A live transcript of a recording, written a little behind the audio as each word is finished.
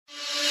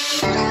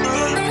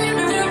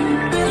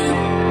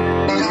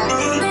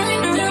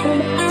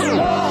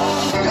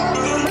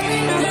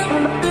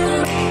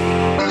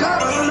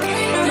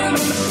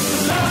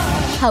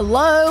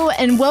Hello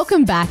and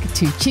welcome back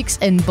to Chicks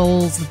and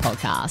Balls, the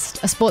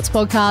podcast, a sports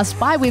podcast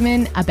by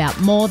women about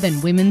more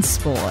than women's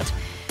sport.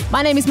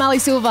 My name is Marley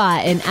Silva,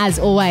 and as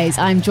always,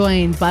 I'm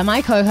joined by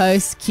my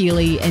co-hosts,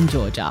 Keely and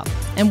Georgia.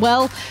 And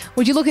well,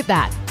 would you look at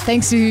that?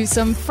 Thanks to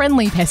some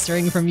friendly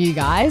pestering from you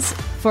guys,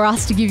 for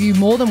us to give you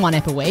more than one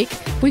ep a week,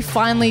 we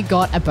finally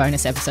got a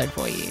bonus episode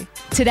for you.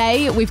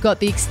 Today, we've got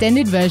the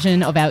extended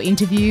version of our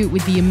interview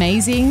with the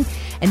amazing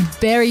and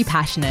very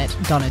passionate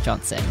Donna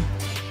Johnson.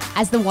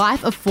 As the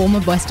wife of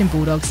former Western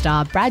Bulldog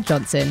star Brad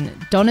Johnson,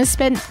 Donna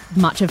spent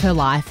much of her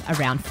life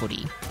around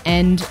footy.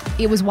 And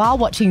it was while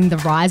watching the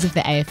rise of the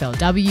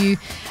AFLW,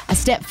 a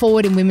step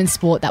forward in women's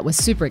sport that was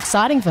super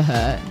exciting for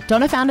her,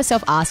 Donna found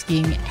herself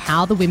asking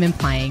how the women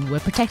playing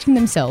were protecting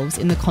themselves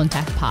in the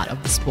contact part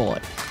of the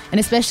sport, and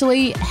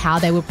especially how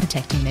they were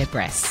protecting their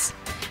breasts.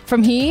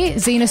 From here,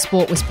 Zena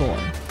Sport was born,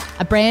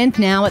 a brand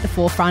now at the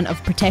forefront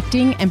of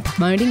protecting and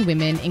promoting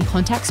women in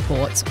contact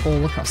sports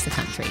all across the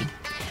country.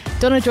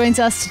 Donna joins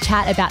us to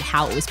chat about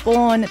how it was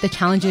born, the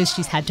challenges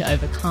she's had to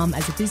overcome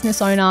as a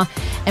business owner,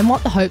 and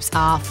what the hopes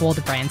are for the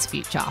brand's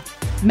future.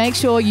 Make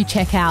sure you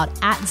check out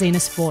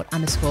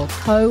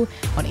 @ZenaSport_co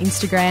on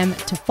Instagram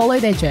to follow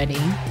their journey.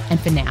 And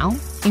for now,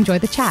 enjoy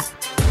the chat.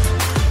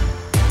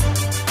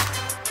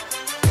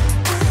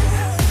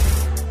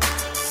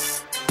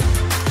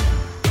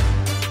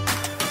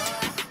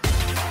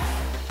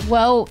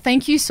 Well,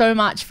 thank you so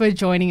much for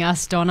joining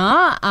us,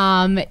 Donna.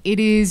 It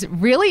is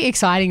really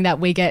exciting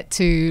that we get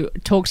to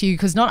talk to you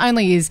because not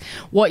only is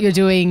what you're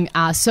doing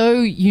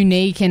so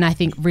unique and I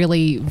think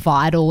really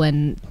vital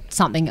and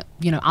something,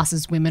 you know, us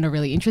as women are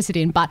really interested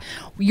in, but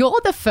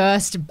you're the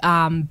first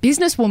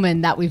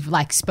businesswoman that we've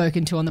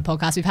spoken to on the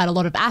podcast. We've had a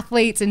lot of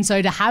athletes, and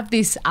so to have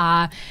this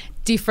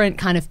different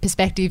kind of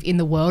perspective in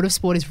the world of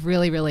sport is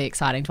really, really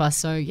exciting to us.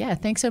 So yeah,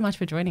 thanks so much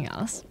for joining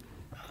us.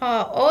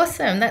 Oh,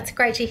 awesome. That's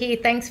great to hear.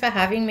 Thanks for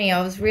having me.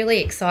 I was really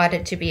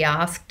excited to be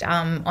asked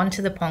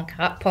onto the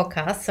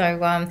podcast. So,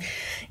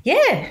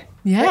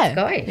 let's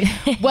go.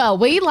 Well,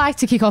 we like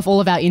to kick off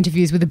all of our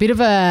interviews with a bit of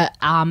a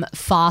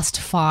fast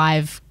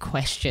 5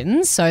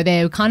 questions. So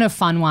they're kind of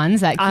fun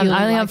ones. That I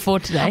only have 4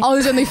 today. Oh,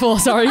 there's only 4,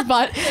 sorry.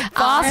 But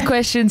fast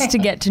questions to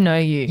get to know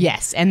you.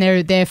 Yes, and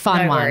they're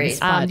fun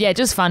ones.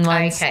 Just fun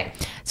ones. Okay.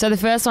 So the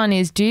first one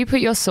is, do you put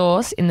your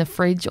sauce in the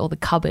fridge or the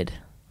cupboard?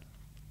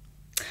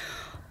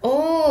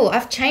 Oh,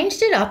 I've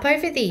changed it up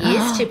over the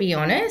years, to be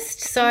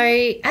honest.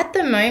 So at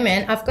the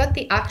moment, I've got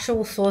the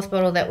actual sauce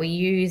bottle that we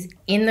use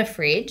in the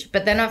fridge,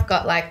 but then I've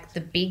got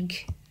the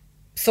big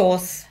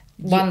sauce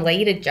 1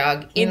 litre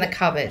jug in the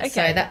cupboard. Okay.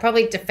 So that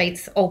probably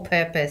defeats all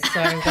purpose.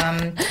 So,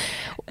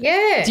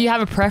 yeah. Do you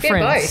have a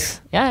preference?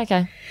 Both. Yeah,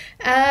 okay.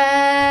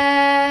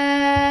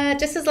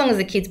 Just as long as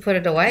the kids put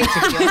it away, to be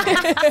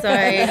honest. So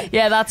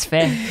yeah, that's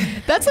fair.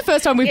 That's the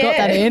first time we've got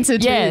that answer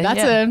too.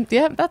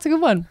 That's a good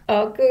one.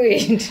 Oh,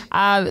 good.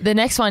 The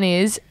next one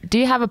is, do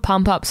you have a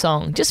pump up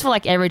song just for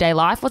everyday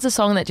life? What's a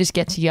song that just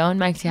gets you going,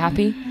 makes you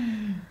happy?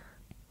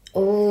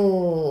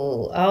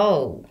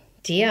 Oh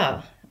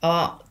dear.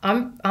 Oh,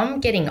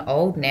 I'm getting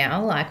old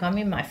now. I'm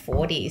in my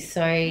 40s,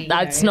 so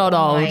that's not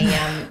old.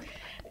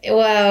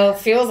 Well,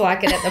 feels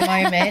like it at the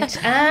moment.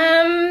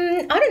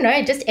 I don't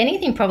know, just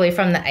anything probably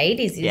from the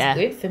 80s is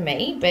good for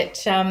me.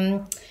 But,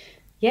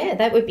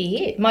 that would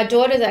be it. My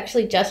daughter's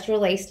actually just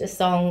released a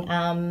song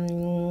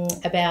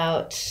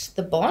about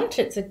the Bont.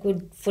 It's a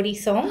good footy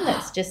song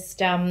that's just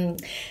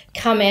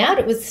come out.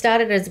 It was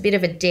started as a bit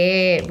of a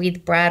dare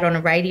with Brad on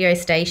a radio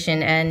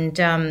station, and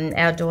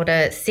our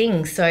daughter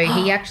sings. So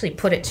he actually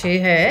put it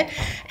to her.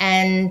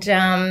 And,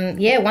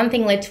 one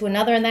thing led to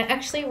another, and they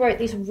actually wrote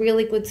this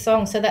really good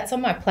song. So that's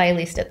on my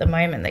playlist at the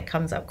moment that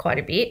comes up quite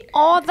a bit.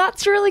 Oh,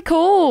 that's really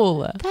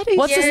cool. That is.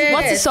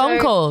 What's the song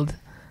called?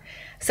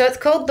 So it's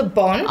called The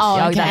Bond.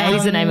 Oh, okay. That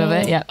is the name of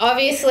it, yeah.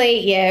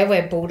 Obviously,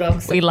 we're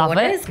Bulldogs supporters. We love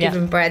it.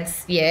 Given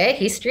Brad's,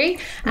 history.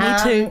 Me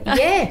too.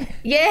 And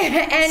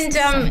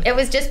it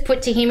was just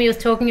put to him. He was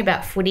talking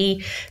about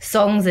footy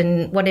songs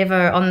and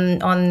whatever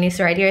on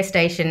this radio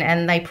station,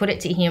 and they put it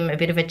to him, a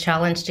bit of a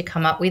challenge to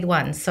come up with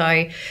one.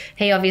 So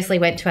he obviously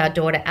went to our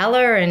daughter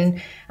Ella,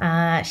 and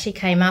she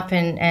came up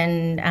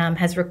and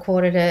has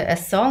recorded a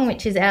song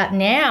which is out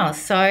now.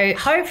 So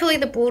hopefully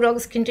the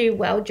Bulldogs can do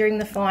well during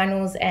the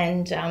finals,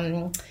 and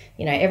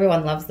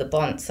everyone loves the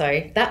Bont.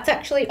 So that's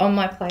actually on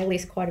my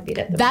playlist quite a bit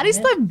at the moment. That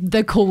is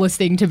the coolest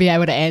thing to be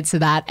able to answer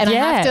that. And I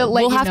have to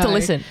let you know, we'll have to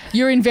listen.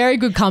 You're in very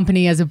good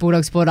company as a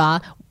Bulldog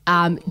supporter.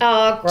 Great.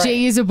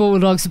 G is a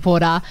Bulldog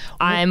supporter.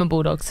 I am a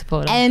Bulldog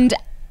supporter. And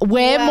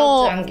we're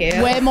more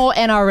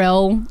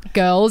NRL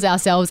girls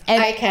ourselves,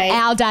 and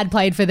our dad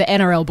played for the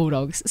NRL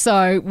Bulldogs,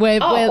 so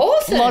we're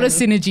awesome. A lot of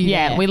synergy.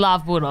 Yeah, we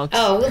love Bulldogs.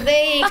 Oh, well,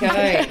 there you go.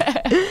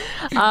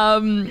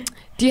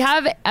 Do you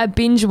have a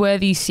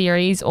binge-worthy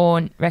series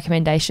or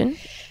recommendation?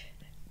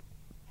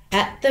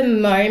 At the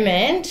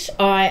moment,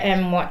 I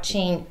am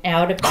watching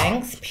Outer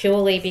Banks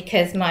purely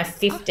because my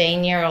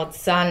 15-year-old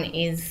son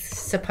is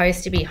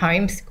supposed to be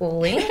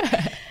homeschooling.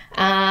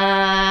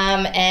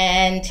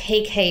 And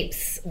he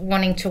keeps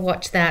wanting to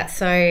watch that.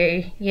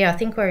 So, yeah, I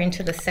think we're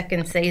into the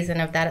second season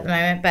of that at the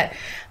moment. But,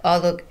 oh,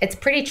 look, it's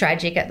pretty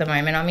tragic at the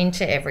moment. I'm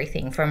into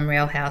everything from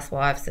Real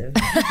Housewives of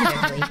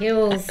Beverly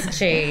Hills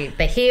to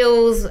The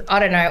Hills. I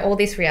don't know, all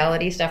this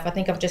reality stuff. I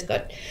think I've just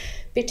got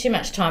bit too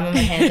much time on my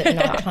hands at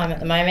night time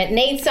at the moment.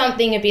 Need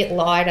something a bit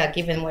lighter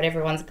given what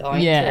everyone's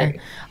going through.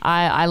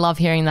 I love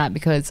hearing that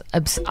because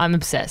I'm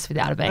obsessed with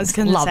Outer Banks. I was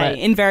going to say,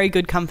 in very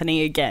good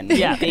company again.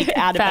 Yeah, big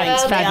Outer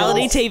Banks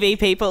reality TV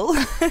people.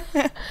 They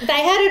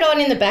had it on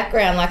in the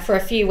background like for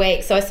a few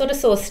weeks, so I sort of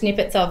saw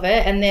snippets of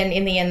it, and then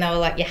in the end they were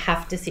like, you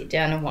have to sit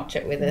down and watch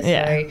it with us.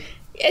 Yeah. So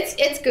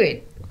it's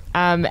good.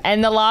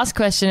 And the last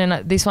question,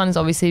 and this one is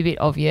obviously a bit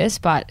obvious,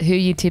 but who are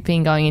you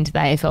tipping going into the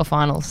AFL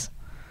finals?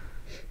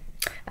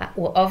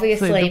 Well,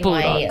 obviously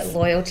my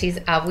loyalties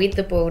are with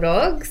the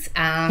Bulldogs.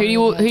 Who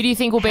do you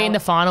think will be in the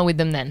final with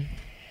them then?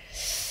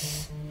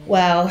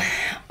 Well,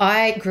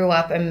 I grew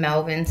up a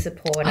Melbourne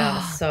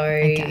supporter,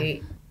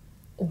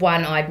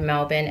 one-eyed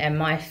Melbourne, and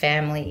my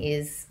family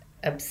is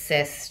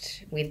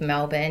obsessed with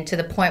Melbourne to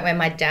the point where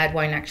my dad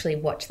won't actually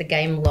watch the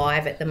game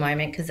live at the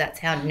moment because that's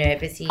how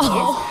nervous he is.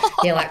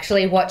 He'll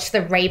actually watch the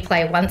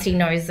replay once he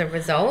knows the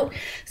result.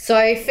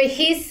 So for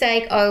his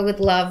sake, I would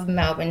love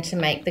Melbourne to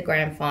make the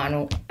grand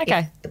final.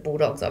 Okay. The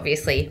Bulldogs,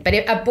 obviously. But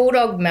if a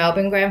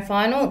Bulldog-Melbourne grand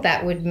final,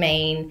 that would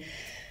mean,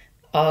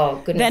 oh,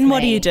 goodness Then what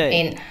do you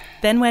do?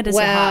 Then where does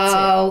your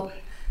heart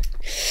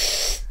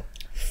sit?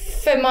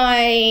 For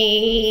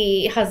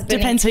my husband,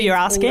 depends who you're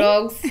asking.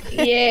 Bulldogs,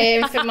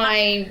 yeah, for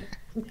my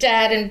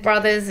dad and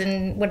brothers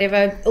and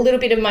whatever, a little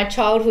bit of my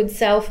childhood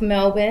self,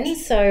 Melbourne.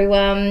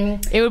 So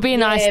it would be a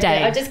nice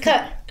day. I just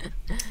cut.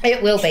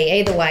 It will be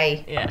either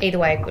way. Yeah. Either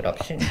way, a good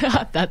option.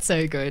 That's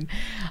so good.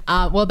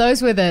 Well,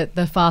 those were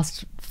the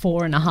fast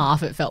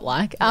 4.5. It felt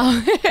like.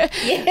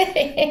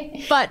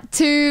 But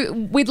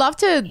we'd love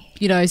to,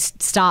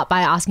 start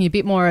by asking you a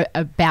bit more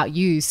about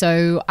you.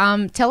 So,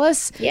 tell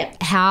us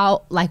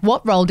how,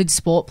 what role did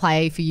sport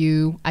play for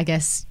you? I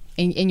guess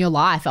in your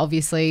life.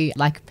 Obviously,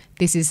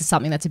 this is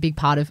something that's a big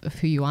part of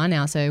who you are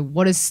now. So,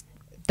 what has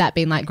that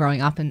been like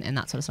growing up and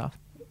that sort of stuff?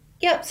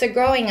 Yep. So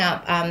growing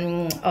up,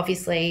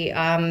 obviously,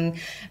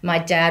 my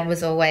dad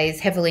was always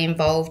heavily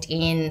involved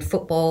in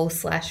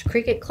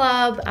football/cricket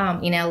club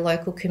in our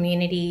local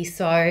community.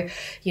 So,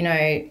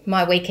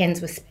 my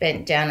weekends were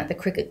spent down at the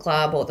cricket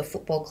club or the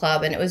football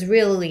club, and it was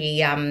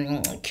really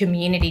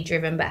community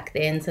driven back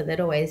then. So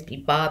there'd always be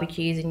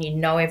barbecues and you'd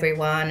know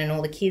everyone and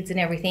all the kids and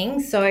everything.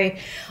 So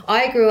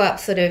I grew up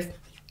sort of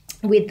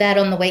with that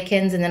on the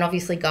weekends, and then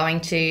obviously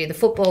going to the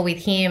football with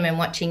him and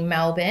watching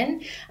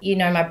Melbourne.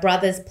 My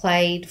brothers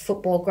played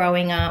football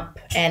growing up,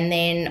 and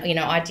then,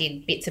 I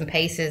did bits and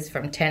pieces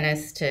from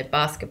tennis to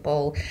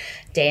basketball,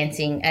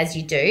 dancing, as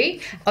you do.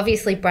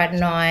 Obviously, Brad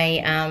and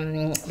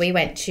I, we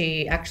went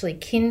to actually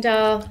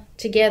kinder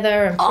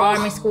together and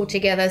primary school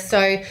together.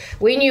 So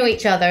we knew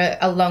each other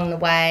along the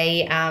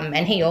way,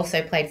 and he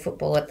also played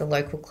football at the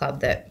local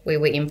club that we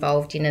were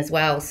involved in as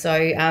well.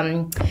 So,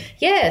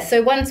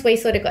 so once we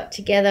sort of got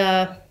together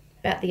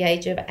about the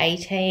age of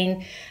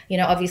 18,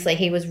 obviously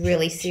he was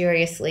really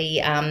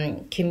seriously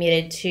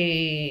committed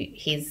to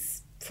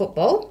his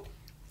football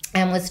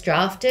and was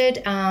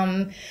drafted.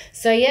 From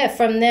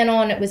then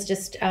on, it was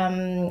just a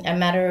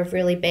matter of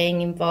really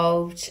being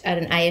involved at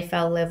an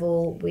AFL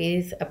level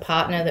with a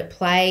partner that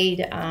played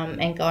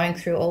and going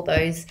through all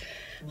those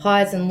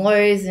highs and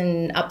lows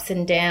and ups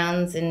and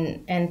downs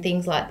and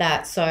things like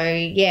that. So,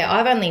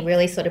 I've only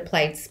really sort of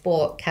played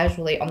sport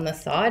casually on the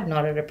side,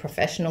 not at a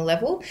professional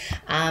level.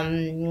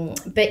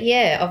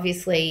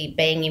 Obviously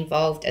being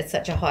involved at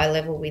such a high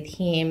level with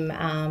him,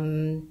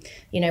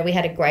 we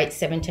had a great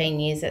 17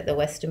 years at the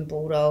Western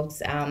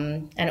Bulldogs,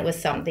 and it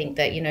was something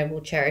that,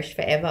 we'll cherish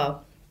forever.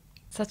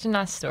 Such a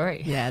nice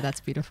story. Yeah, that's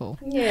beautiful.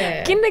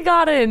 Yeah.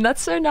 Kindergarten,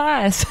 that's so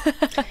nice.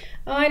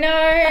 I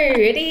know,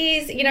 it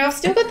is. I've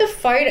still got the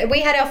photo.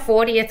 We had our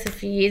 40th a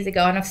few years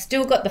ago, and I've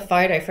still got the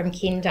photo from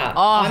kinder.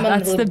 Oh,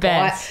 that's the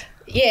best.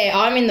 Yeah,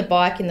 I'm in the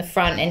bike in the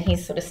front, and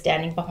he's sort of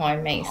standing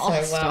behind me.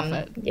 Stop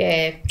it.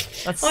 Yeah.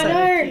 That's I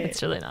know. Cute.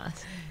 It's really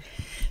nice.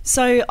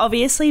 So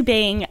obviously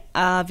being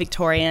a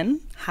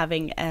Victorian,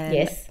 having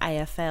an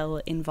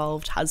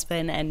AFL-involved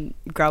husband and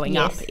growing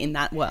up in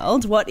that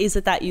world, what is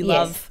it that you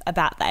love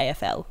about the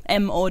AFL,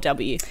 M or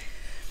W?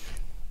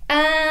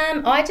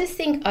 I just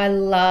think I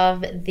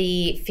love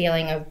the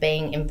feeling of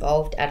being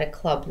involved at a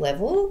club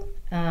level.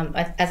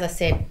 As I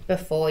said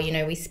before,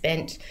 we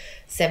spent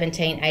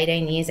 17,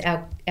 18 years.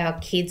 Our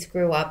kids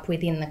grew up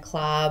within the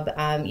club.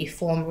 You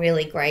form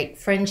really great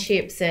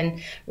friendships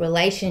and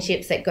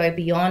relationships that go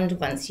beyond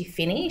once you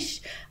finish.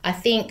 I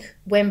think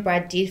when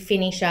Brad did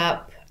finish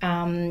up,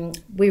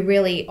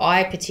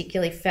 I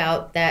particularly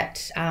felt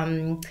that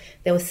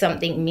there was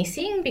something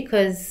missing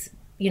because,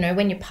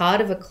 when you're part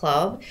of a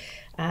club,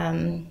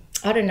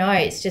 I don't know,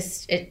 it's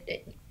just,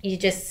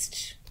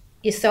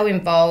 you're so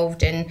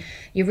involved, and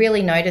you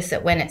really notice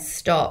that when it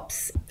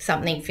stops,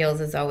 something feels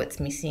as though it's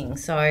missing.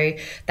 So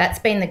that's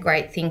been the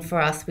great thing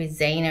for us with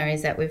Zena,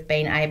 is that we've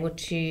been able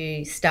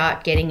to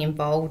start getting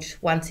involved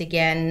once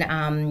again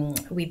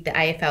with the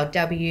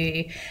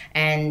AFLW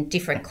and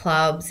different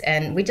clubs,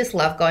 and we just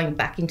love going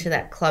back into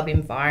that club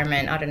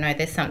environment. I don't know,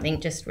 there's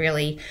something just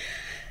really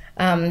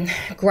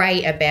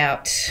great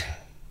about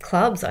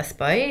clubs, I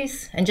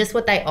suppose, and just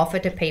what they offer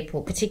to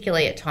people,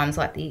 particularly at times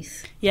like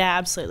this. Yeah,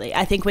 absolutely.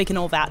 I think we can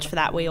all vouch for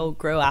that. We all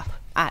grew up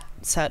at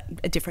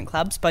different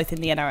clubs, both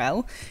in the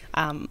NRL,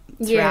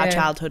 through our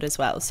childhood as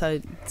well. So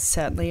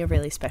certainly a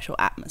really special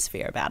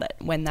atmosphere about it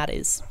when that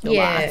is your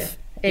life.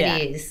 It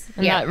is.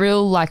 And that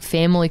real like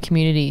family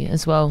community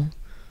as well.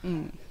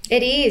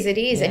 It is,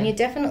 and you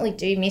definitely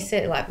do miss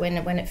it, like when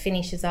it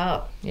finishes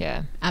up.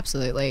 Yeah,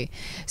 absolutely.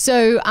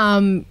 So,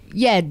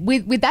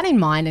 with that in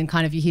mind and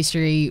kind of your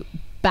history,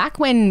 back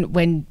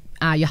when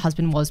your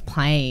husband was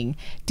playing,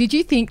 did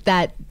you think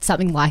that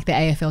something like the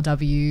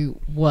AFLW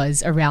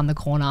was around the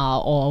corner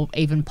or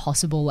even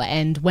possible?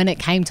 And when it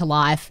came to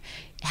life,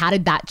 how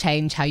did that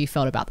change how you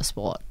felt about the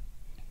sport?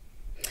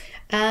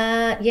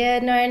 No,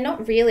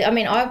 not really. I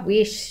mean, I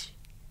wish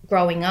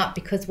growing up,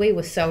 because we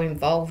were so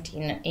involved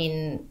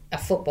in a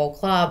football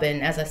club,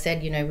 and as I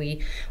said,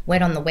 we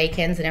went on the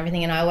weekends and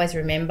everything, and I always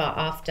remember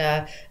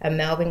after a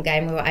Melbourne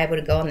game we were able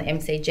to go on the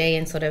MCG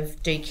and sort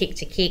of do kick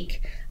to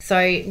kick.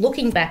 So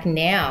looking back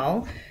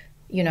now,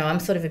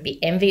 I'm sort of a bit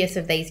envious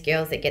of these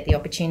girls that get the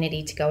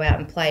opportunity to go out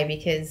and play,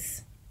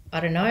 because I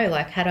don't know,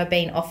 like had I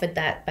been offered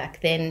that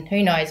back then,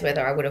 who knows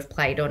whether I would have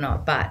played or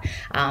not, but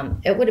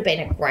it would have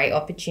been a great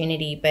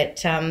opportunity.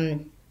 But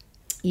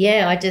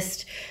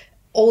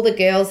all the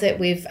girls that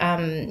we've,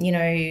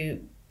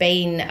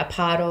 been a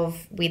part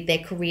of with their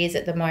careers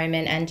at the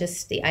moment, and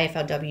just the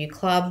AFLW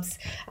clubs,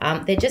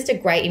 they're just a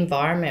great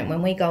environment.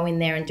 When we go in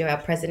there and do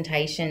our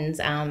presentations,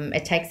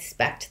 it takes us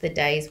back to the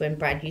days when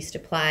Brad used to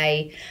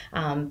play,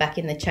 back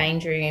in the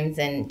change rooms,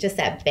 and just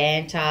that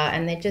banter,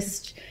 and they're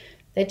just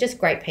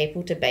great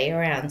people to be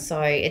around.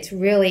 So it's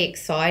really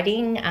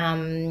exciting.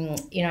 I'm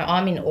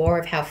in awe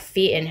of how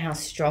fit and how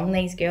strong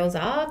these girls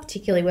are,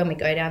 particularly when we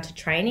go down to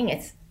training.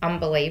 It's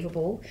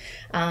unbelievable.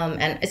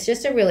 And it's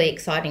just a really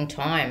exciting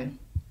time.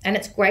 And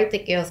it's great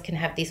that girls can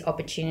have this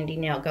opportunity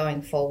now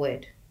going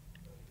forward.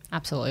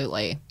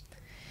 Absolutely.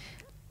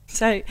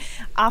 So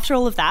after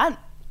all of that,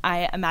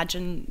 I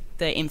imagine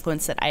the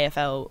influence that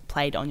AFL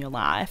played on your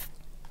life,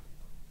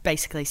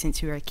 basically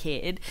since you were a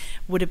kid,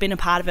 would have been a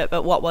part of it.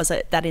 But what was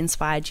it that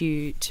inspired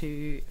you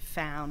to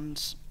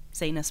found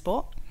Zena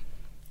Sport?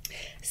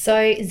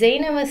 So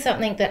Zena was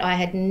something that I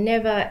had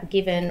never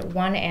given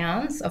 1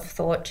 ounce of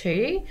thought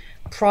to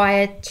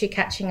prior to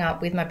catching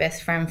up with my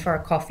best friend for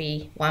a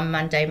coffee one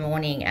Monday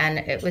morning, and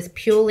it was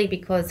purely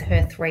because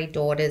her 3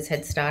 daughters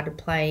had started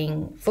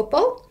playing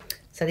football.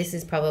 So this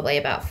is probably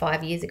about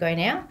 5 years ago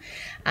now.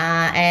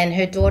 And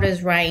her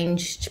daughters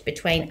ranged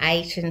between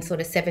 8 and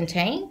sort of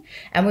 17.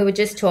 And we were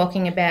just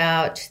talking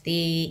about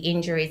the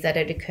injuries that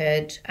had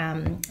occurred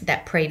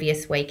that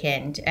previous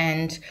weekend.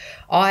 And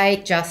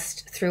I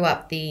just threw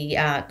up the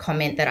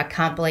comment that I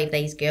can't believe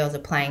these girls are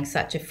playing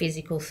such a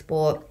physical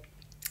sport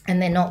and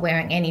they're not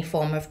wearing any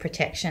form of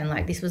protection.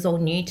 Like, this was all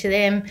new to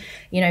them.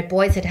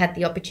 Boys had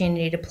the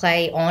opportunity to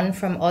play on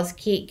from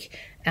Auskick,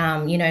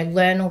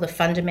 learn all the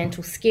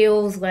fundamental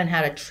skills, learn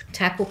how to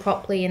tackle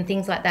properly and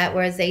things like that,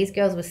 whereas these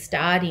girls were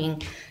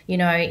starting,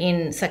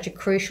 in such a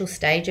crucial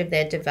stage of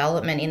their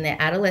development in their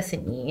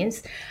adolescent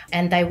years,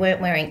 and they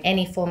weren't wearing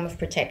any form of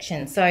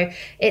protection. So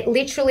it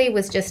literally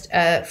was just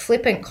a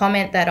flippant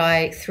comment that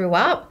I threw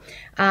up,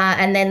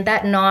 and then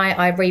that night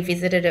I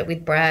revisited it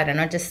with Brad, and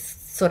I just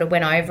sort of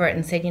went over it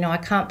and said, I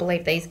can't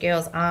believe these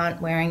girls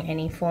aren't wearing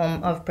any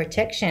form of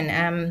protection.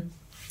 And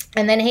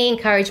then he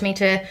encouraged me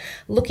to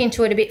look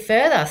into it a bit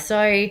further. So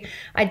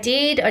I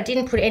did. I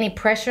didn't put any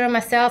pressure on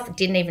myself,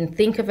 didn't even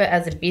think of it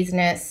as a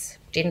business,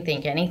 didn't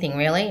think anything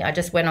really. I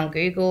just went on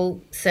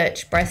Google,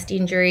 searched breast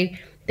injury.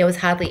 There was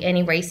hardly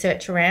any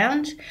research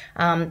around.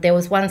 There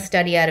was one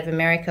study out of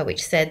America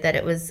which said that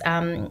it was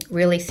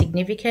really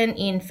significant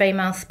in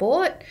female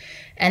sport.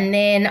 And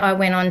then I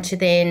went on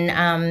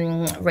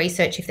to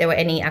research if there were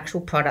any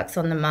actual products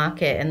on the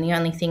market. And the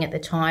only thing at the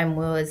time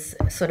was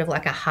sort of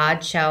like a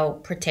hard shell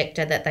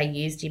protector that they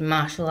used in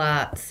martial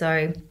arts.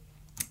 So,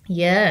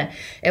 yeah,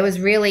 it was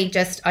really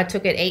just, I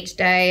took it each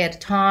day at a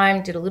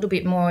time, did a little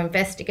bit more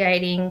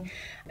investigating,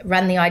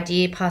 ran the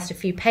idea past a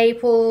few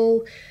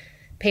people.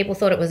 People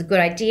thought it was a good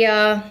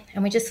idea,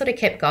 and we just sort of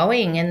kept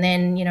going. And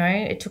then,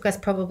 it took us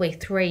probably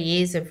 3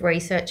 years of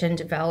research and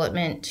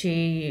development to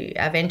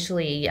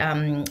eventually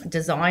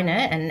design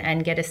it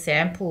and get a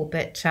sample.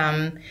 But,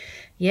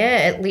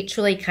 it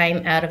literally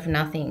came out of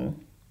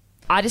nothing.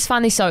 I just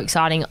find this so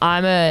exciting.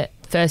 I'm a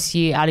first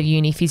year out of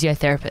uni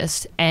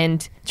physiotherapist,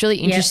 and it's really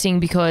interesting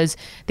because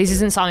this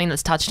isn't something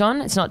that's touched on.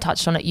 It's not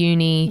touched on at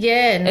uni.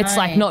 Yeah, no. It's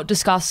like not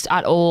discussed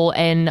at all.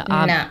 And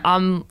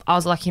I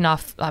was lucky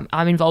enough,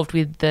 I'm involved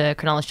with the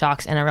Cronulla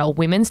Sharks NRL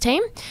women's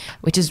team,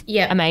 which is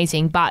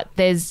amazing. But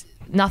there's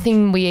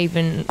nothing we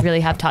even really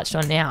have touched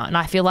on now. And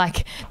I feel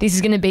like this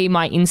is going to be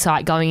my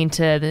insight going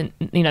into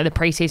the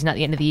preseason at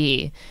the end of the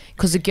year,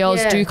 because the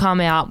girls do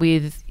come out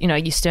with,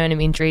 your sternum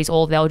injuries,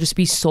 or they'll just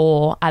be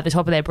sore at the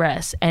top of their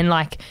breasts. And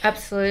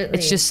absolutely,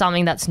 it's just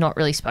something that's not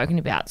really spoken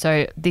about.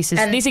 So this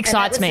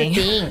excites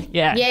me.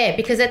 Yeah,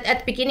 because at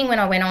the beginning when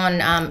I went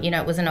on,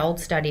 it was an old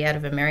study out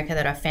of America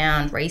that I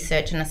found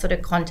research, and I sort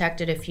of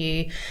contacted a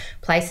few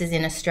places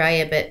in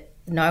Australia, but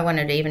no one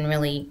had even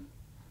really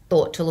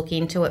thought to look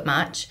into it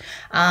much.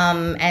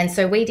 And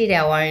so we did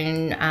our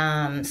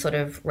own sort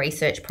of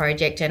research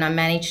project, and I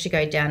managed to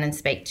go down and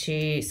speak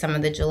to some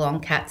of the Geelong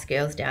Cats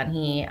girls down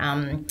here,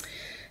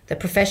 the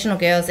professional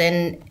girls,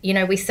 and,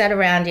 we sat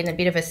around in a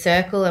bit of a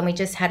circle and we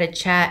just had a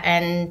chat.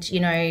 And,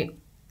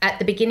 at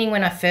the beginning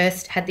when I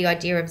first had the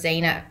idea of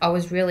Zena, I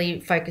was really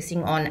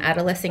focusing on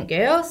adolescent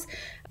girls,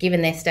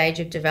 given their stage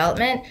of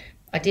development.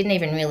 I didn't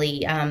even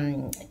really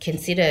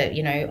consider,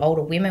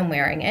 older women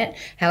wearing it.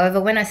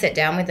 However, when I sat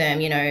down with them,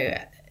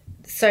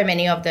 so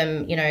many of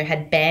them,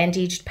 had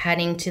bandaged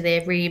padding to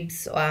their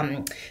ribs.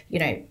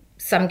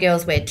 Some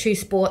girls wear 2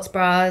 sports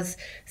bras.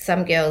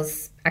 Some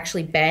girls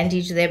actually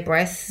bandage their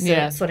breasts,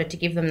 sort of to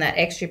give them that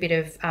extra bit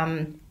of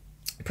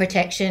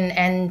protection.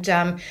 And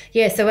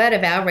so out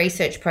of our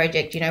research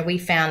project, we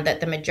found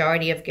that the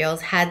majority of girls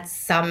had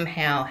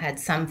somehow had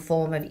some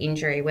form of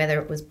injury,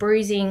 whether it was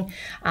bruising,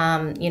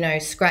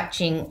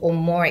 scratching, or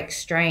more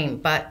extreme.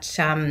 But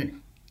at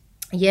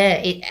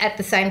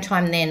the same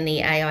time, then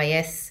the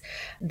AIS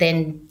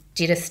then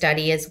did a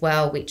study as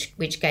well,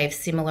 which gave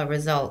similar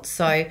results.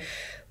 So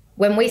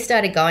when we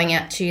started going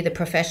out to the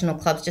professional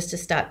clubs just to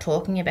start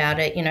talking about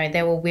it,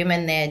 there were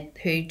women there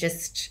who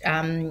just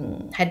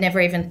had never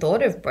even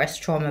thought of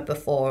breast trauma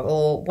before,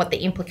 or what the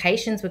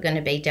implications were going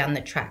to be down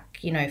the track,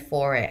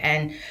 for it.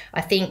 And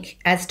I think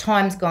as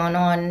time's gone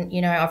on,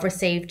 I've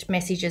received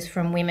messages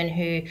from women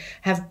who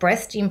have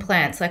breast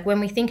implants. Like,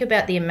 when we think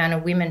about the amount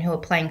of women who are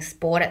playing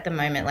sport at the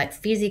moment, like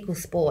physical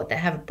sport, that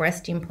have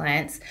breast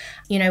implants,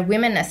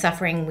 women are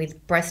suffering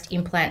with breast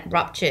implant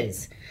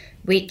ruptures,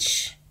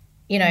 which...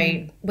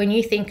 when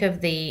you think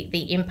of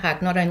the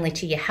impact not only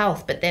to your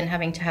health, but then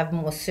having to have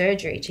more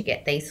surgery to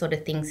get these sort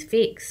of things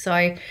fixed.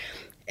 So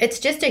it's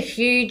just a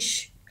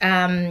huge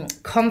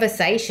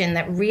conversation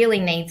that really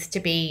needs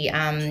to be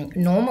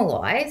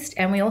normalised.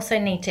 And we also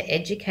need to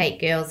educate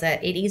girls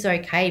that it is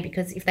okay,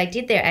 because if they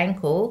did their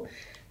ankle,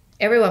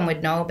 everyone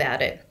would know about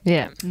it.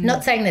 Yeah.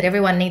 Not saying that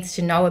everyone needs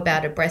to know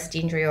about a breast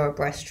injury or a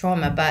breast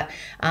trauma, but,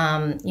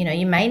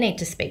 you may need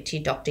to speak to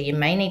your doctor. You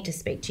may need to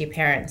speak to your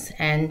parents.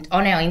 And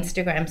on our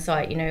Instagram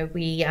site,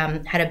 we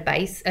had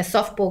a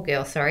softball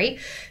girl,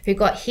 who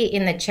got hit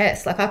in the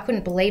chest. Like, I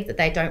couldn't believe that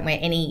they don't wear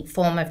any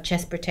form of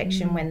chest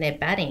protection when they're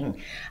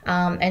batting.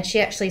 And she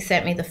actually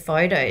sent me the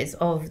photos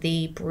of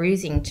the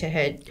bruising to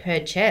her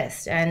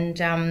chest. And,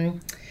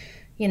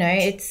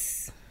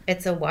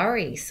 it's a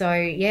worry. So,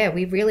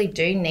 we really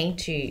do need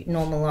to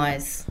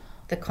normalise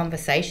the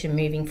conversation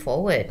moving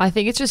forward. I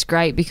think it's just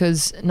great,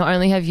 because not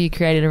only have you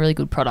created a really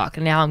good product,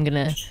 and now I'm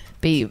going to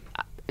be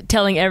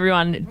telling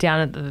everyone down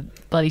at the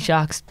bloody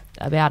Sharks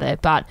about it,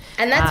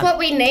 and that's what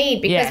we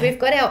need, because we've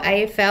got our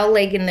AFL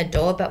leg in the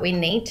door, but we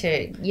need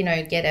to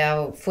get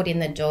our foot in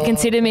the door.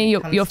 Consider me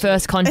your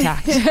first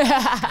contact.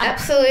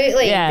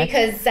 Absolutely.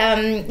 Because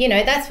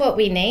that's what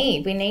we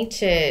need. We need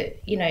to,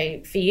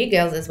 for you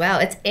girls as well,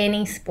 it's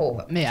any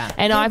sport.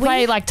 And I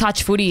play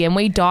touch footy, and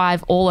we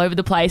dive all over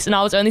the place, and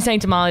I was only saying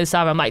to Marley this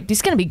time, I'm like, this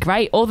is going to be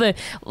great. All the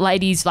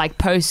ladies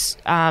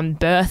post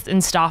birth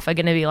and stuff are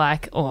going to be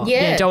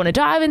don't want to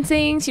dive and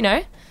things,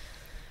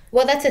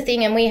 Well, that's the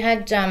thing, and we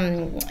had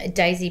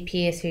Daisy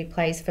Pearce, who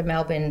plays for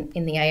Melbourne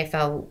in the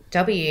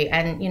AFLW,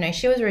 and,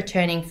 she was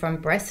returning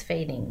from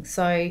breastfeeding.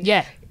 So,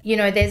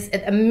 there's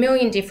a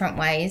million different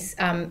ways.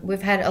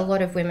 We've had a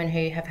lot of women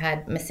who have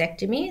had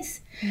mastectomies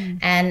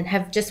and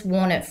have just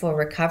worn it for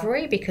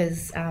recovery,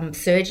 because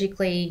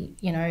surgically,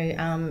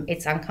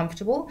 it's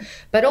uncomfortable,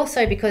 but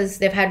also because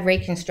they've had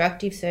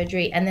reconstructive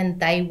surgery and then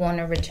they want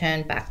to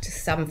return back to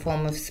some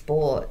form of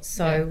sport.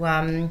 So,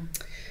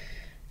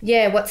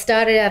 what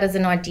started out as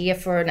an idea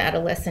for an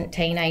adolescent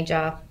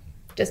teenager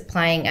just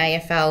playing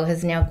AFL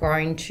has now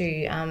grown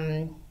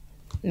to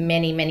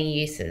many, many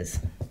uses.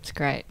 It's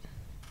great.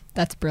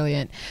 That's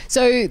brilliant.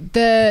 So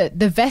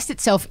the vest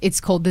itself,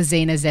 it's called the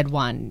Zena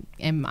Z1.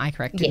 Am I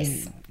correct?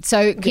 Yes.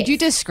 So could you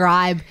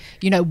describe,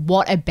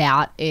 what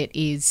about it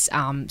is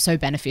so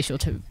beneficial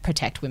to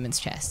protect women's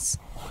chests?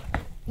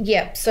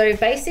 Yep. So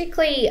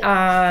basically,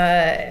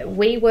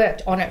 we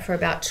worked on it for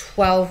about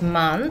 12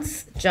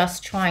 months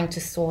just trying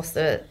to source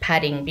the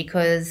padding,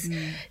 because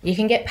you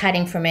can get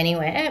padding from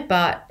anywhere,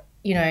 but,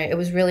 it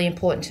was really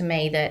important to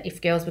me that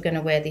if girls were going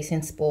to wear this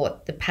in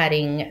sport, the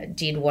padding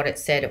did what it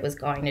said it was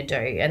going to do,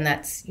 and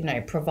that's,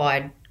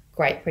 provide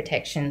great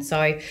protection.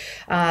 So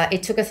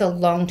it took us a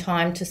long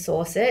time to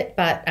source it,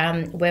 but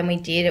when we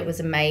did, it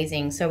was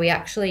amazing. So we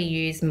actually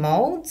use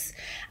molds,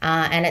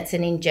 and it's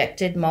an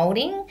injected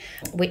molding,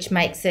 which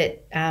makes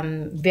it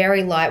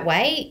very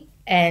lightweight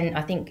and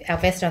I think our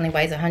vest only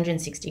weighs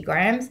 160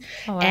 grams.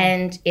 Oh, wow.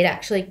 And it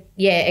actually,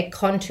 it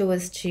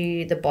contours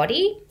to the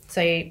body.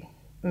 So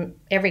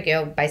every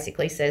girl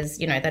basically says,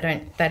 they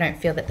don't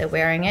feel that they're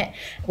wearing it.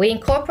 We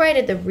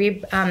incorporated the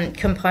rib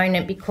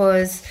component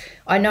because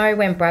I know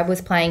when Brad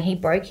was playing, he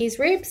broke his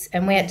ribs,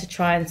 and we had to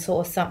try and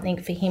source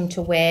something for him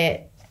to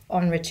wear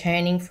on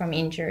returning from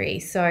injury.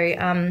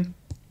 So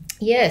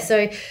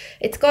so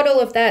it's got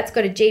all of that. It's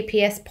got a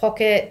GPS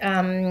pocket.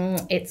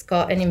 It's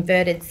got an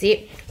inverted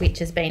zip, which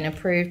has been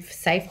approved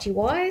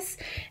safety-wise.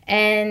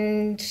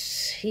 And,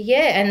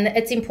 and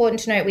it's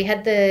important to note we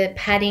had the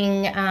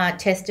padding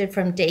tested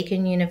from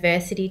Deakin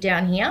University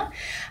down here.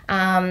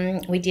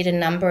 We did a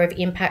number of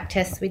impact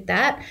tests with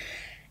that.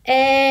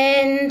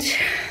 And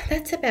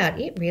that's about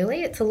it,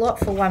 really. It's a lot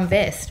for one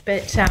vest.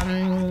 But,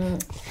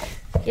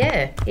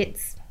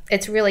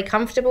 it's really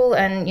comfortable,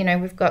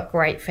 and, we've got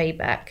great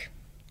feedback.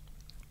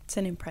 It's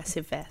an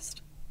impressive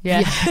vest.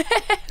 Yeah.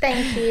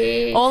 Thank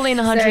you. All in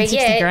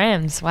 160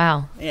 grams.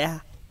 Wow. Yeah.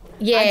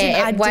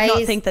 Yeah, I did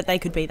not think that they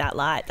could be that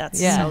light. That's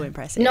so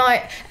impressive. No,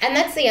 and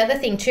that's the other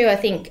thing too. I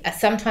think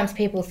sometimes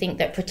people think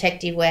that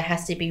protective wear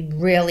has to be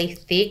really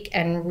thick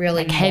and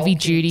really like heavy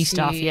duty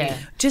stuff. Yeah,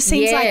 just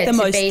seems like the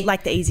most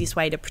like the easiest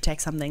way to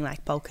protect something,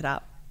 like bulk it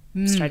up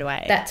straight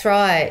away. That's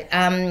right.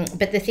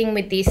 But the thing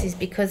with this is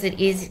because it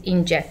is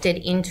injected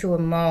into a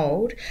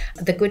mould,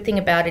 the good thing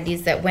about it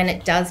is that when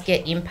it does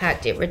get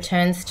impact, it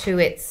returns to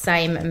its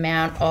same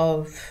amount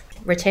of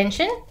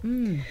retention.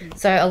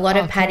 So a lot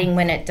of padding,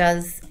 when it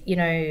does,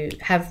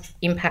 have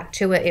impact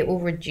to it, it will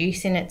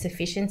reduce in its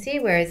efficiency,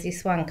 whereas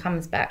this one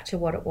comes back to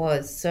what it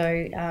was.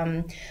 So,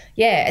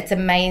 it's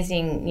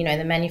amazing,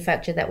 the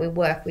manufacturer that we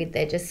work with,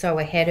 they're just so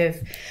ahead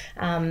of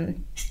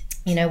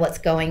what's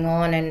going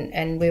on,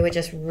 and we were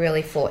just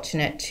really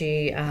fortunate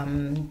to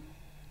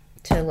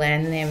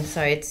land them.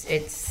 So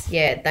it's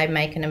they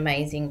make an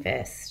amazing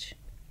vest.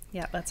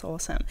 Yeah, that's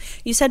awesome.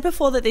 You said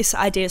before that this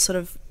idea sort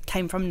of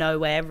came from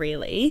nowhere,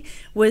 really.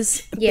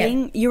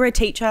 You were a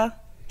teacher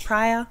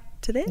prior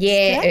to this?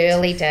 Yeah, correct?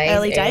 Early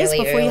days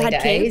before you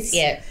had kids.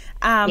 Yeah.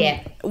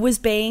 Was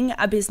being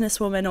a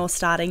businesswoman or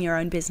starting your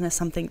own business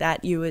something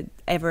that you had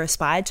ever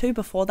aspired to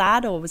before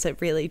that, or was it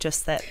really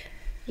just that?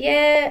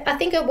 Yeah, I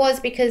think it was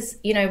because,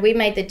 we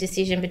made the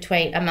decision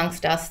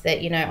amongst us that,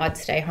 I'd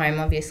stay home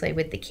obviously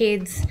with the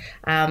kids.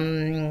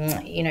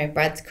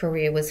 Brad's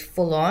career was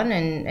full on,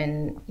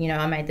 and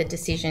I made the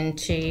decision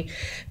to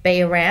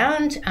be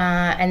around.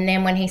 And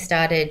then when he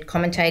started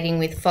commentating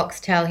with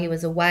Foxtel, he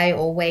was away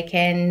all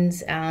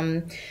weekends.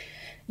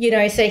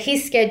 So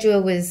his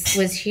schedule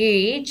was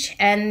huge.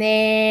 And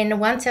then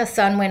once our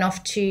son went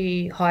off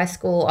to high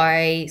school,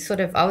 I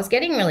was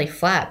getting really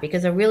flat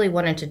because I really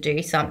wanted to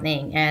do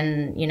something.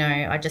 And,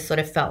 I just sort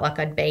of felt like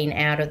I'd been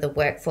out of the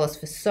workforce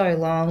for so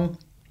long.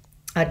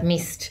 I'd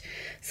missed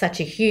such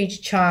a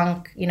huge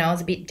chunk. I was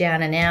a bit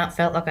down and out,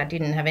 felt like I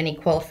didn't have any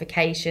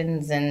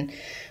qualifications, and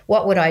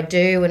what would I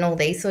do, and all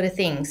these sort of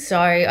things. So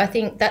I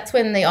think that's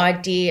when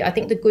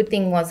the good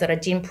thing was that I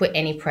didn't put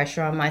any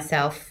pressure on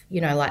myself,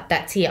 like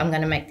that's it, I'm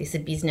going to make this a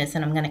business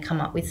and I'm going to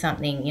come up with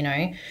something,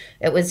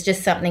 It was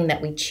just something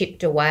that we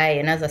chipped away.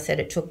 And as I said,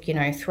 it took,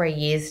 3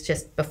 years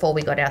just before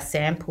we got our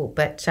sample.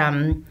 But,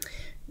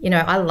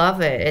 I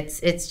love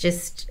it.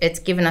 It's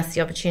given us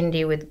the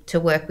opportunity to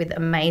work with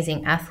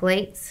amazing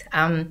athletes.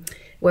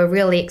 We're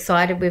really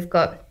excited. We've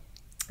got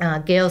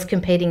girls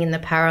competing in the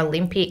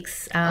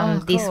Paralympics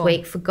this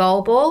week for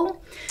goalball,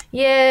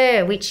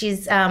 which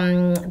is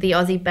the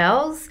Aussie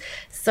Bells.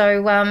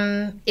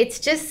 So it's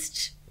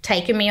just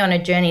taken me on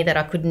a journey that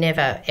I could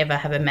never, ever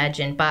have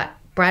imagined. But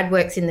Brad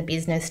works in the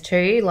business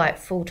too, like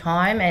full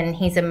time, and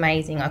he's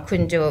amazing. I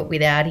couldn't do it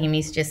without him.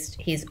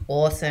 He's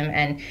awesome,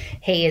 and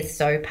he is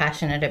so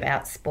passionate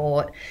about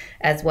sport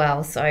as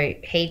well. So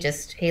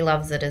he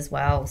loves it as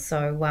well.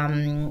 So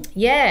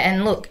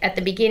and look, at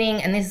the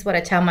beginning, and this is what I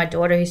tell my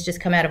daughter who's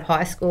just come out of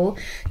high school,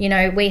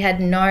 we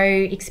had no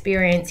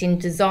experience in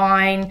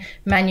design,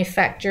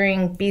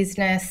 manufacturing,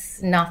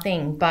 business,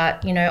 nothing.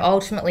 But,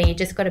 ultimately you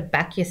just got to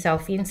back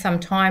yourself in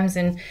sometimes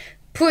and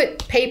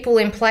put people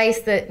in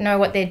place that know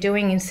what they're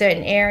doing in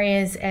certain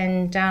areas,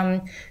 and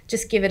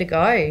just give it a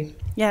go.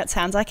 Yeah, it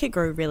sounds like it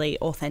grew really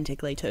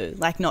authentically too,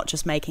 like not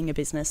just making a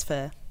business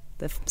for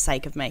the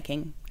sake of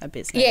making a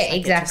business. Yeah,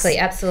 exactly,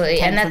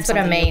 absolutely, and that's what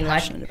I mean.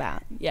 Passionate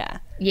about. Yeah,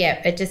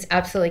 it just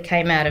absolutely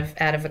came out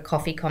of a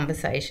coffee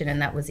conversation,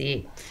 and that was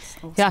it.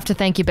 Awesome. You have to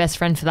thank your best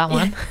friend for that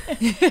one.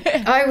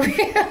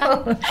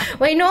 I will.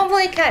 We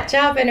normally catch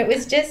up, and it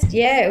was just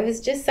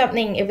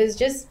something. It was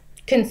just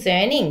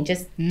concerning,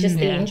 just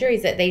the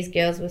injuries that these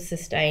girls were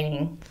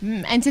sustaining.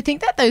 And to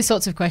think that those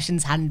sorts of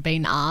questions hadn't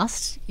been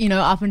asked,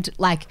 up until,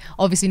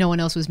 obviously no one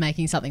else was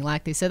making something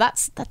like this. So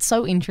that's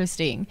so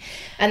interesting.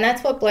 And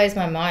that's what blows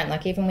my mind.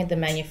 Even with the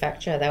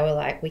manufacturer, they were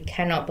like, we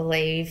cannot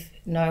believe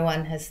no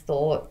one has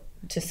thought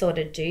to sort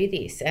of do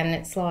this. And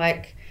it's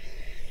like,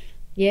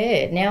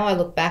 now I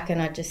look back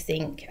and I just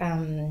think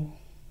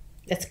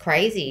it's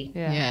crazy.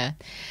 Yeah.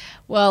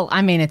 Well,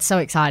 I mean, it's so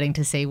exciting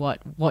to see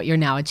what you're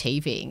now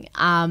achieving.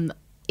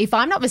 if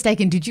I'm not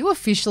mistaken, did you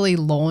officially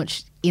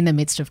launch in the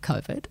midst of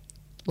COVID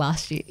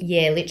last year?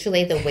 Yeah,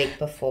 literally the week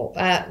before.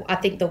 I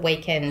think the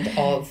weekend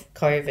of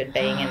COVID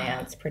being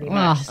announced, pretty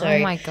much. Oh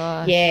my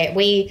gosh. Yeah,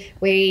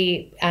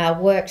 we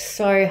worked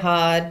so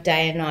hard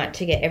day and night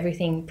to get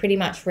everything pretty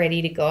much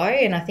ready to go,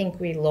 and I think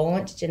we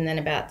launched, and then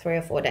about 3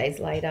 or 4 days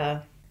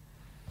later,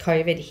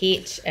 COVID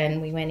hit,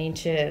 and we went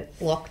into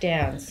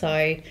lockdown.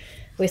 So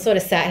we sort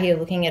of sat here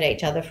looking at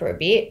each other for a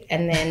bit,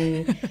 and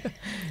then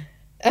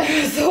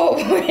thought,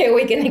 where are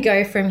we going to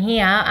go from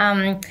here?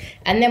 And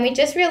then we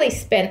just really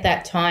spent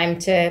that time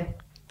to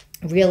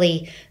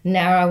really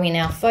narrow in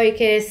our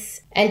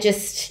focus and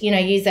just,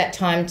 use that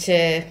time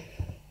to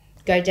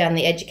go down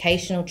the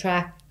educational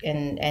track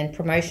and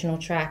promotional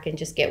track and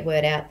just get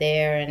word out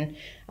there and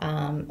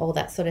all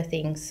that sort of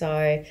thing.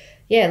 So,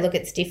 yeah, look,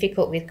 it's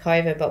difficult with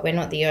COVID, but we're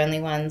not the only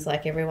ones.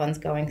 Like, everyone's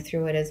going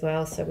through it as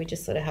well. So we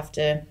just sort of have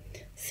to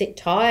sit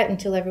tight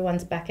until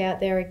everyone's back out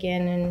there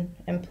again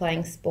and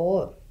playing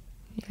sport.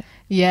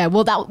 Yeah,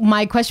 well,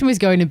 my question was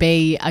going to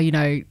be,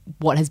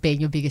 what has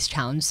been your biggest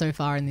challenge so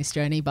far in this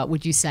journey? But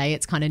would you say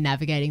it's kind of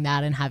navigating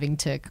that and having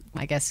to,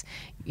 I guess,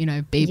 be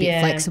a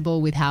bit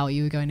flexible with how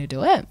you were going to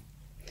do it?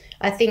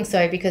 I think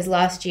so, because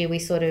last year we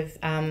sort of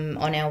on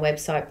our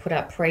website put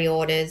up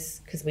pre-orders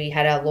because we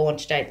had our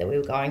launch date that we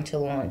were going to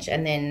launch,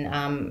 and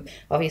then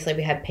obviously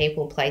we had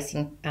people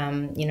placing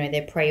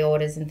their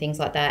pre-orders and things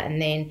like that.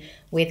 And then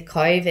with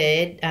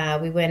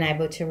COVID, we weren't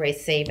able to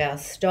receive our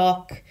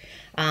stock,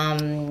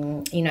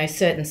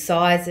 certain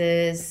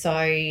sizes.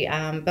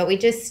 So, but we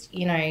just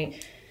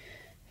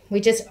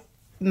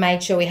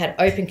made sure we had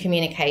open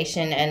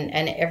communication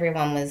and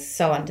everyone was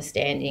so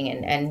understanding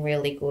and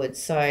really good.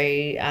 So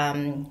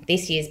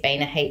this year's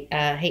been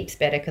heaps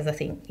better because I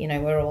think,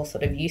 we're all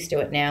sort of used to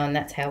it now and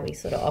that's how we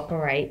sort of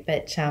operate.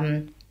 But,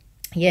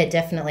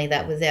 definitely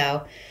that was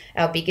our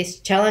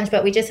biggest challenge.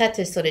 But we just had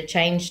to sort of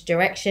change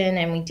direction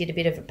and we did a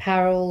bit of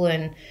apparel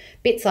and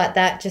bits like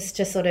that just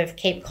to sort of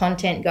keep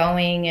content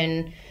going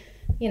and,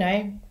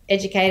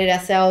 educated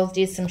ourselves,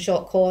 did some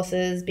short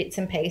courses, bits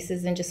and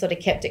pieces, and just sort of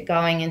kept it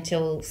going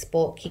until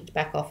sport kicked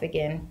back off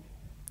again.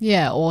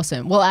 Yeah,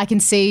 awesome. Well, I can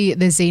see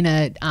the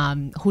Zena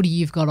hoodie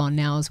you've got on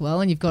now as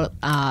well, and you've got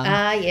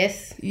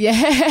yes.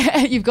 Yeah,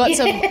 you've got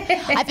some.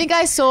 I think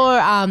I saw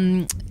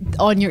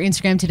on your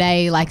Instagram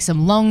today like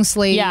some long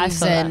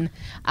sleeves and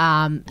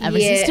a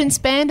resistance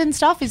band and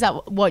stuff. Is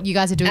that what you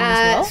guys are doing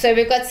as well? So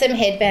we've got some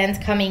headbands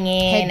coming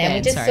in, and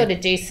we just sort of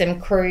do some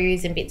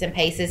crews and bits and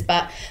pieces.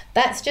 But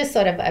that's just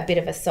sort of a bit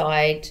of a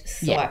side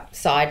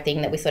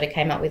thing that we sort of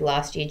came up with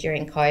last year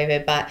during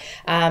COVID. But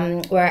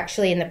we're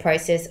actually in the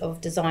process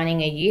of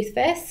designing a youth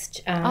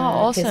vest.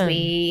 Awesome. Because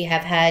we've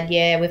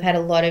had a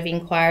lot of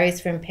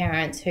inquiries from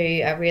parents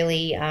who are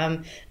really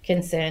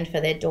concerned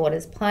for their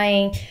daughters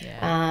playing.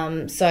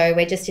 Yeah. So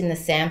we're just in the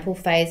sample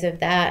phase of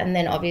that. And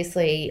then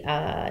obviously,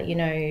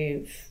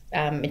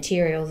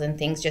 materials and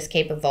things just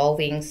keep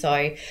evolving.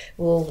 So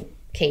we'll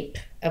keep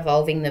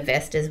evolving the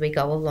vest as we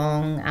go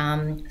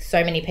along.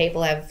 So many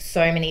people have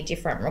so many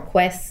different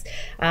requests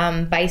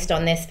based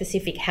on their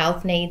specific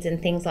health needs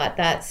and things like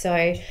that. So,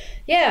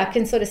 I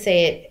can sort of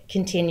see it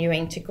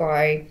continuing to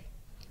grow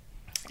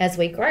as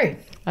we grow.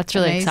 That's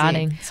really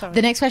exciting.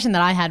 The next question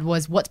that I had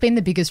was, what's been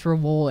the biggest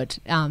reward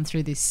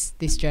through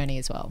this journey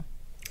as well?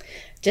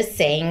 Just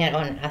seeing it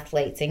on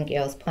athletes and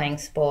girls playing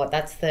sport.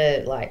 That's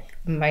the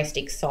most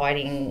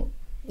exciting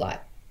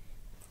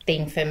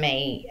thing for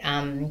me.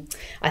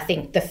 I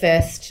think the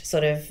first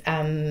sort of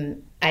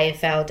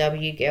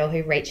AFLW girl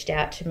who reached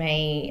out to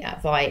me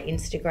via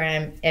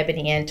Instagram,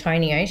 Ebony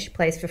Antonio, she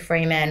plays for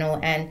Fremantle,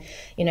 and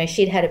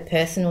she'd had a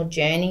personal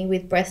journey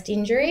with breast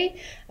injury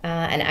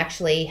and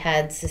actually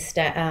had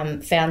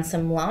found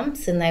some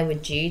lumps and they were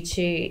due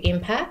to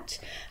impact.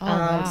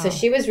 Wow. So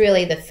she was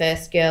really the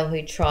first girl who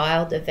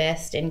trialled the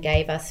vest and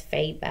gave us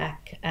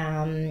feedback.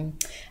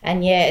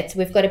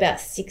 We've got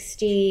about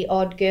 60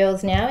 odd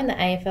girls now in the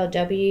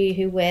AFLW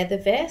who wear the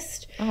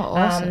vest. Oh,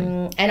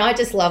 awesome. And I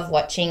just love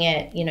watching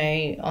it,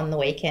 on the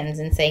weekends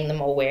and seeing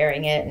them all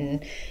wearing it.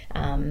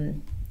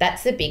 And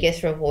that's the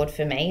biggest reward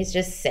for me, is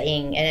just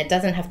seeing, and it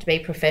doesn't have to be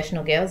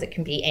professional girls, it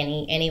can be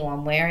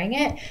anyone wearing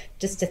it,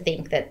 just to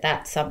think that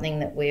that's something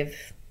that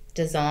we've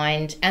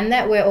designed and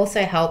that we're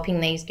also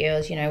helping these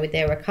girls, with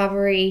their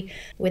recovery,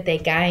 with their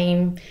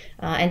game,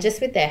 and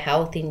just with their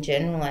health in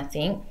general, I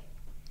think.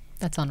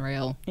 That's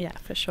unreal. Yeah,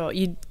 for sure.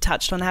 You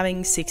touched on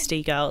having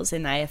 60 girls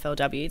in the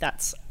AFLW.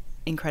 That's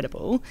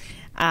incredible.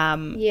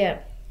 The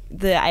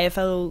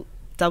AFLW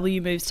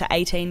moves to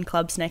 18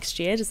 clubs next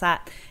year. Does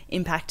that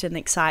impact and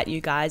excite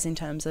you guys in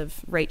terms of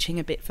reaching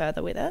a bit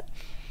further with it?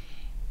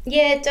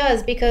 Yeah, it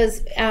does,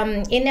 because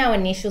in our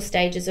initial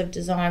stages of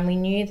design, we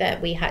knew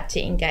that we had to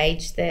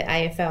engage the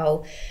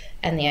AFL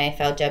and the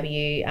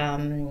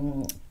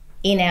AFLW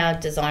in our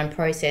design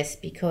process,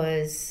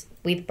 because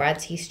with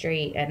Brad's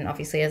history, and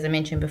obviously, as I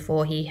mentioned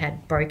before, he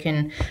had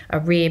broken a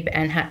rib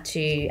and had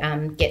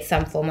to get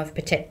some form of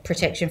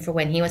protection for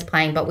when he was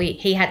playing, but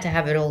he had to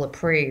have it all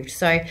approved.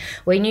 So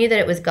we knew that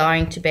it was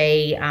going to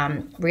be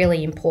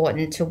really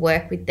important to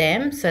work with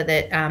them so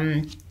that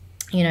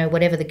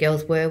whatever the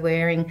girls were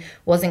wearing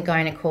wasn't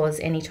going to cause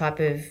any type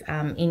of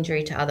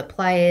injury to other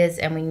players,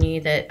 and we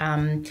knew that,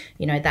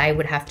 they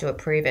would have to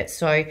approve it.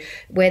 So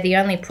we're the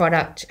only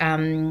product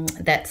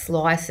that's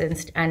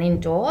licensed and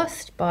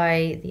endorsed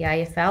by the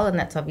AFL, and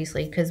that's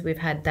obviously because we've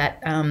had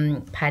that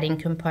padding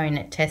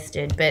component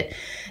tested. But,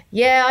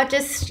 yeah, I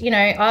just,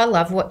 I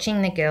love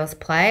watching the girls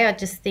play. I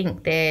just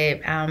think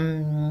they're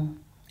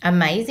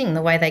amazing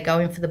the way they go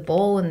in for the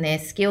ball and their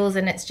skills,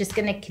 and it's just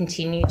going to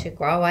continue to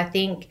grow, I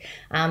think.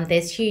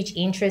 There's huge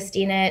interest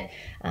in it,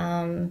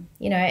 and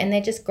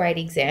they're just great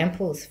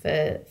examples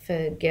for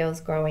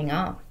girls growing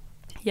up.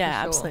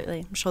 Yeah, sure.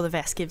 Absolutely. I'm sure the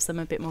vest gives them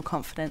a bit more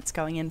confidence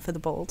going in for the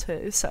ball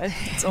too, so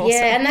it's awesome.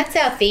 Yeah, and that's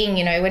our thing,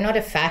 we're not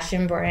a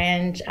fashion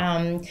brand.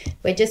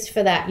 We're just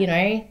for that,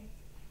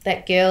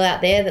 that girl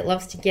out there that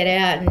loves to get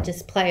out and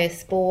just play a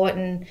sport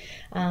and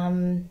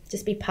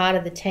just be part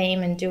of the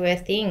team and do her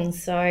thing.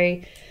 So,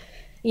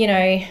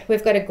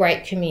 we've got a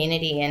great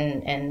community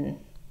and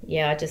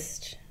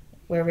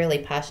we're really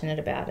passionate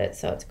about it,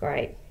 so it's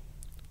great.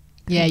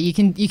 Yeah, you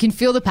can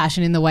feel the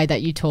passion in the way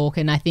that you talk,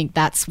 and I think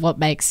that's what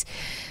makes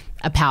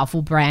a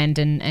powerful brand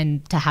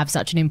and to have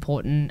such an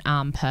important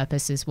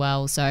purpose as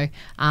well. So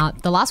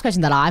the last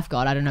question that I've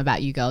got, I don't know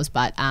about you girls,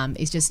 but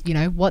is just,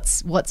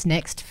 what's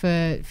next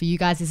for you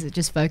guys? Is it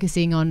just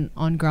focusing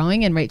on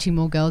growing and reaching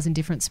more girls in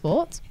different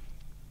sports?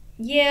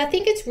 Yeah, I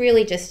think it's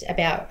really just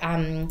about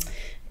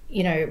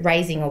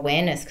raising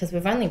awareness, because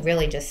we've only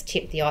really just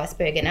tipped the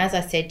iceberg. And as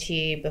I said to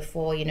you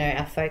before,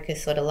 our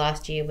focus sort of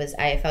last year was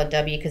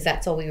AFLW, because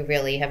that's all we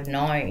really have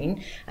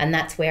known and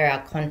that's where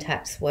our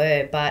contacts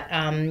were. But,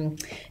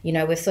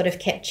 we've sort of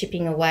kept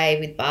chipping away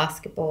with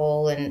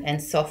basketball and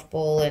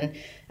softball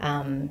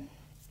and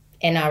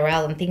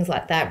NRL and things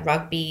like that,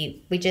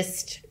 rugby. We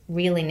just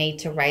really need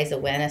to raise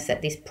awareness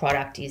that this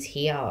product is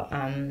here.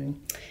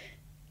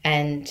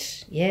 And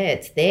yeah,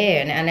 it's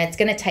there and it's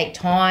going to take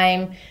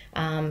time.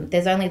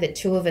 There's only the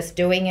two of us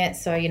doing it.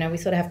 So, we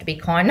sort of have to be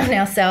kind on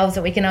ourselves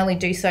that we can only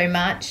do so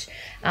much.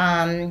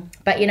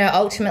 But,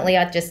 ultimately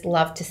I'd just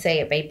love to see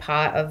it be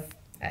part of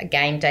a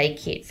game day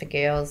kit for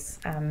girls.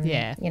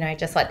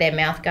 Just like their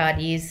mouth guard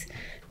is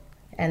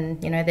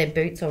and, their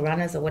boots or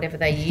runners or whatever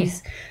they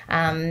use.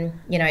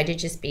 It'd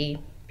just be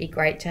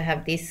great to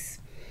have this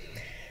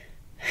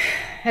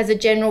as a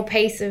general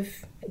piece of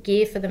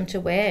gear for them to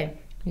wear.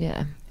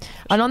 Yeah.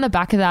 And on the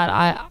back of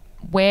that,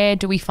 where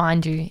do we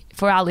find you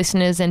for our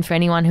listeners and for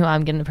anyone who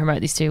I'm going to promote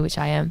this to, which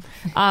I am?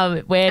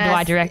 Where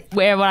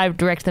would I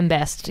direct them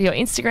best? Your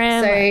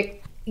Instagram?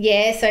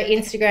 So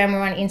Instagram,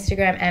 we're on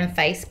Instagram and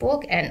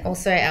Facebook, and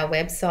also our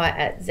website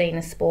at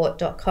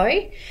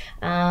zenasport.co.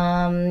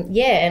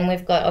 And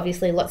we've got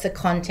obviously lots of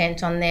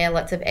content on there,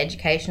 lots of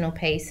educational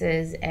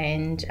pieces,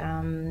 and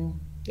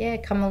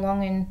come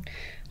along and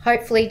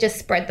hopefully just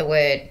spread the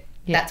word.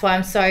 Yeah. That's why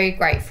I'm so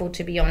grateful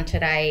to be on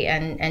today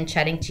and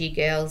chatting to you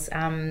girls.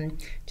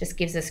 Just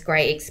gives us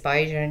great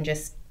exposure and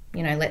just,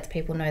 lets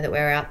people know that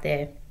we're out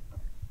there.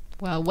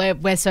 Well,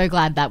 we're so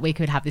glad that we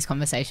could have this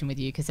conversation with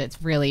you, because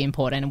it's really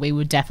important, and we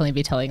would definitely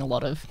be telling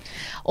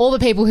all the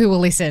people who will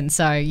listen.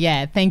 So,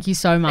 yeah, thank you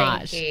so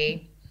much.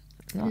 Thank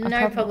you.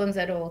 No problems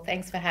at all.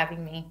 Thanks for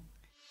having me.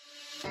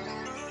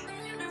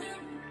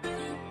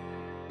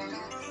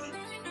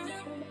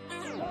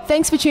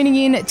 Thanks for tuning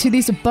in to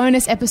this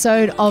bonus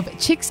episode of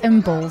Chicks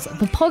and Balls,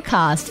 the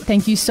podcast.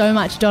 Thank you so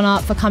much,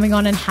 Donna, for coming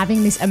on and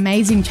having this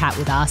amazing chat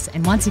with us.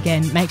 And once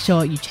again, make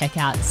sure you check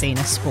out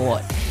Zena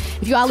Sport.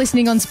 If you are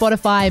listening on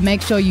Spotify,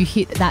 make sure you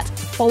hit that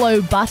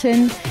follow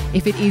button.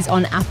 If it is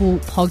on Apple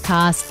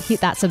Podcasts,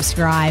 hit that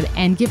subscribe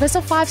and give us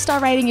a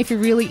 5-star rating if you're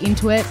really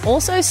into it.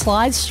 Also,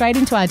 slide straight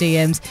into our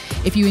DMs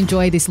if you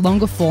enjoy this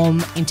longer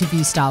form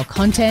interview style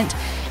content,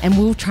 and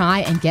we'll try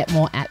and get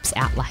more apps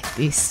out like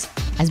this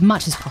as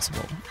much as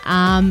possible.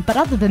 But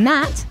other than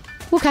that,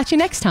 we'll catch you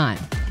next time.